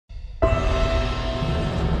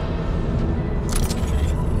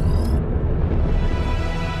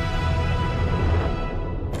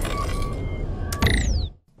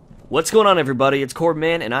What's going on, everybody? It's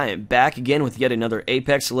Corbman, and I am back again with yet another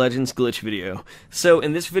Apex Legends glitch video. So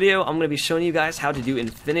in this video, I'm going to be showing you guys how to do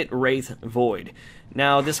Infinite Wraith Void.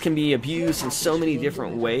 Now, this can be abused in so many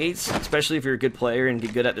different ways, especially if you're a good player and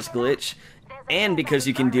get good at this glitch, and because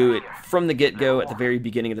you can do it from the get-go at the very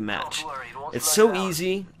beginning of the match. It's so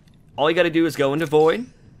easy. All you got to do is go into Void,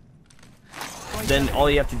 then all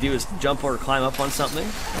you have to do is jump or climb up on something,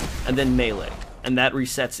 and then melee, and that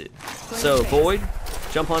resets it. So Void,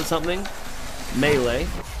 jump on something, melee,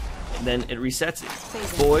 then it resets it.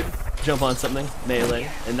 Void, jump on something, melee,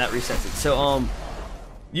 and that resets it. So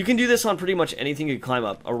you can do this on pretty much anything you can climb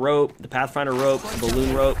up. A rope, the Pathfinder rope,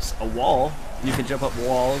 balloon ropes, a wall. You can jump up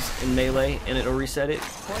walls in melee and it'll reset it.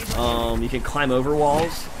 You can climb over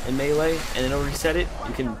walls in melee and it'll reset it.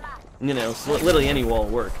 You can, you know, literally any wall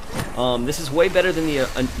will work. This is way better than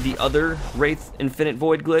the other Wraith Infinite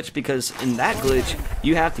Void glitch, because in that glitch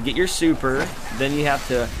you have to get your super, then you have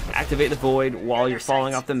to activate the Void while you're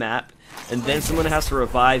falling off the map, and then someone has to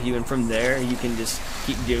revive you, and from there you can just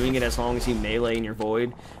keep doing it as long as you melee in your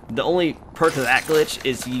Void. The only perk of that glitch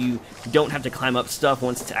is you don't have to climb up stuff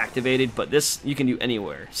once it's activated, but this you can do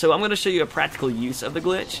anywhere. So I'm going to show you a practical use of the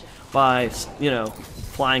glitch by, you know,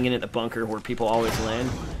 flying in at the bunker where people always land.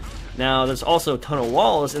 Now, there's also a ton of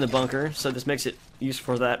walls in the bunker, so this makes it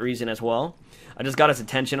useful for that reason as well. I just got his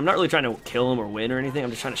attention. I'm not really trying to kill him or win or anything. I'm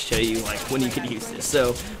just trying to show you, like, when you can use this.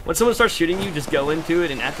 So, when someone starts shooting you, just go into it,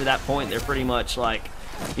 and after that point, they're pretty much, like,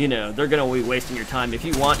 you know, they're going to be wasting your time. If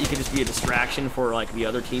you want, you can just be a distraction for, like, the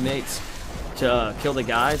other teammates to kill the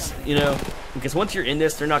guys, you know. Because once you're in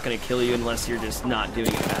this, they're not going to kill you unless you're just not doing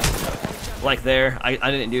it fast enough. Like there, I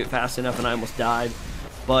didn't do it fast enough, and I almost died.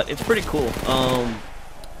 But it's pretty cool.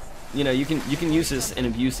 You know, you can use this and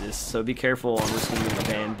abuse this, so be careful on risking being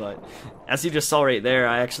banned. But as you just saw right there,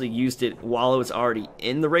 I actually used it while it was already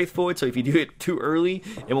in the Wraith Void, so if you do it too early,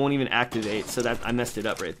 it won't even activate, so that I messed it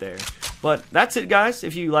up right there. But that's it, guys.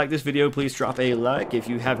 If you like this video, please drop a like. If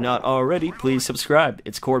you have not already, please subscribe.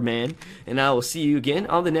 It's Corbman, and I will see you again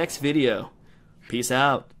on the next video. Peace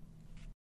out.